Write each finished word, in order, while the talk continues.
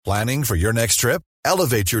Planning for your next trip?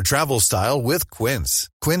 Elevate your travel style with Quince.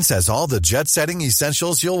 Quince has all the jet-setting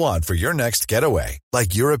essentials you'll want for your next getaway,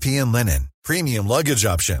 like European linen, premium luggage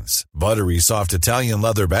options, buttery soft Italian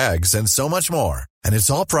leather bags, and so much more. And it's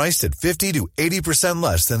all priced at 50 to 80%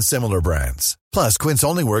 less than similar brands. Plus, Quince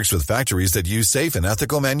only works with factories that use safe and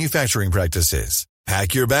ethical manufacturing practices.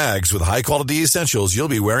 Pack your bags with high-quality essentials you'll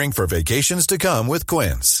be wearing for vacations to come with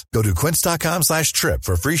Quince. Go to quince.com/trip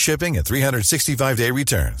for free shipping and 365-day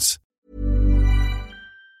returns.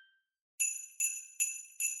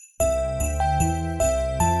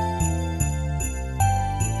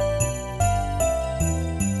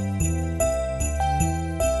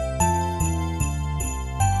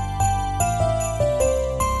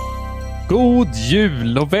 God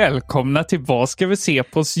jul och välkomna till Vad ska vi se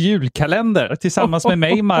på oss julkalender tillsammans med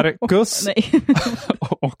mig, Marcus.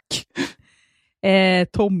 Och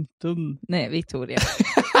tomten. Nej, Victoria.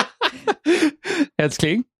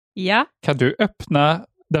 Älskling, Ja. kan du öppna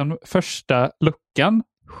den första luckan?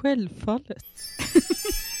 Självfallet.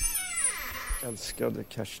 Älskade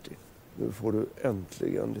Kersti, nu får du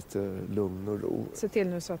äntligen lite lugn och ro. Se till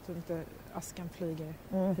nu så att inte askan flyger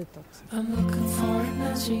hitåt.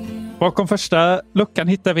 Bakom första luckan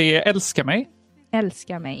hittar vi Älska mig.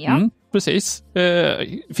 Älskar mig, ja. Precis.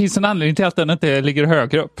 Finns en anledning till att den inte ligger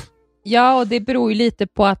högre upp? Ja, och det beror ju lite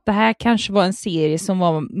på att det här kanske var en serie som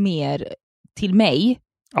var mer till mig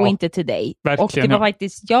och inte till dig. Verkligen, och det var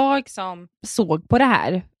faktiskt jag som såg på det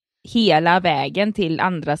här hela vägen till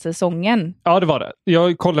andra säsongen. Ja, det var det.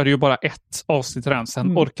 Jag kollade ju bara ett avsnitt redan,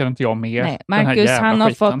 sen orkade inte jag med. Nej, Marcus, han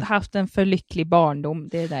har haft en för lycklig barndom,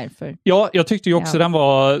 det är därför. Ja, jag tyckte ju också den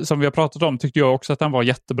var, som vi har pratat om, tyckte jag också att den var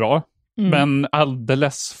jättebra. Men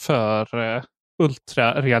alldeles för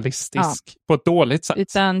ultrarealistisk på ett dåligt sätt.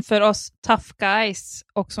 Utan för oss tough guys,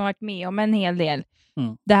 och som varit med om en hel del,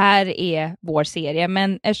 det här är vår serie.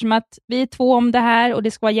 Men eftersom att vi är två om det här och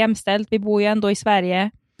det ska vara jämställt, vi bor ju ändå i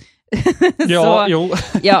Sverige.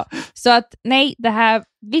 Så att nej, det här,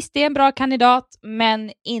 visst det är en bra kandidat,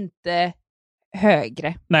 men inte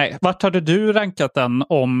högre. Nej, vart hade du rankat den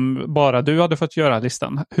om bara du hade fått göra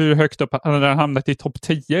listan? Hur högt upp hade den hamnat i topp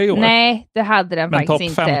 10 i år? Nej, det hade den men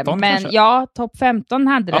faktiskt top 15, inte. Men kanske? ja, topp 15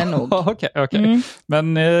 hade den nog. Okej.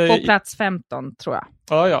 Men på plats 15 tror jag.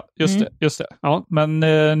 Ja, just det. Ja, men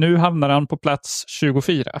nu hamnar han på plats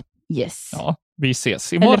 24. Yes. Ja, vi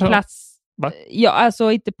ses imorgon. Eller plats... Va? Ja,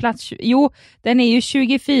 alltså inte plats 20. Jo, den är ju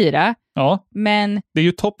 24. Ja, men det är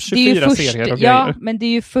ju topp 24 serier och grejer. Ja, men det är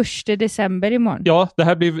ju 1 december imorgon. Ja, det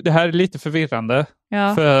här är lite förvirrande.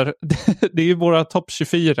 Ja. För det är ju våra topp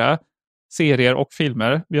 24 serier och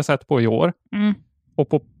filmer vi har sett på i år. Och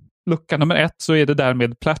på lucka nummer 1 så är det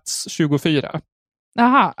därmed plats 24.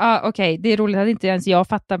 Jaha, okej. Det är roligt att inte ens jag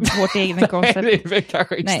fattar vårt egna koncept. Nej, det är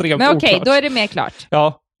kanske extremt men okej, oklart. då är det mer klart.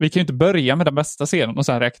 Ja, vi kan ju inte börja med den bästa serien och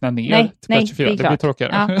sen räkna ner till plats 24. Det blir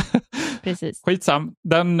tråkigare. Ja, precis. Skitsam.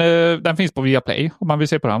 Den finns på Viaplay om man vill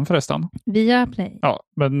se på den förresten. Viaplay? Ja,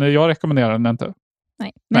 men jag rekommenderar den inte.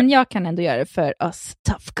 Nej, men jag kan ändå göra det för us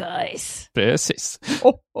tough guys. Precis.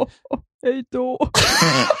 Hej då.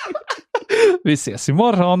 Vi ses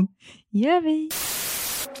imorgon. Gör vi.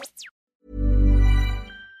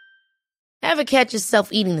 Ever catch yourself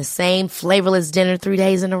eating the same flavorless dinner 3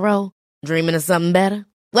 days in a row? Dreaming of something better?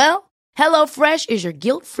 Well, HelloFresh is your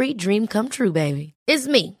guilt-free dream come true, baby. It's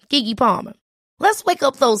me, Keke Palmer. Let's wake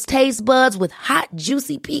up those taste buds with hot,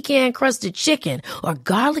 juicy pecan-crusted chicken or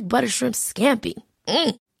garlic butter shrimp scampi.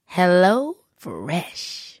 Hello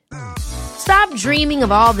Fresh. Stop dreaming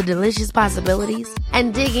of all the delicious possibilities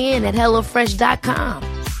and dig in at HelloFresh.com.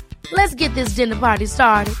 Let's get this dinner party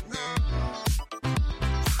started.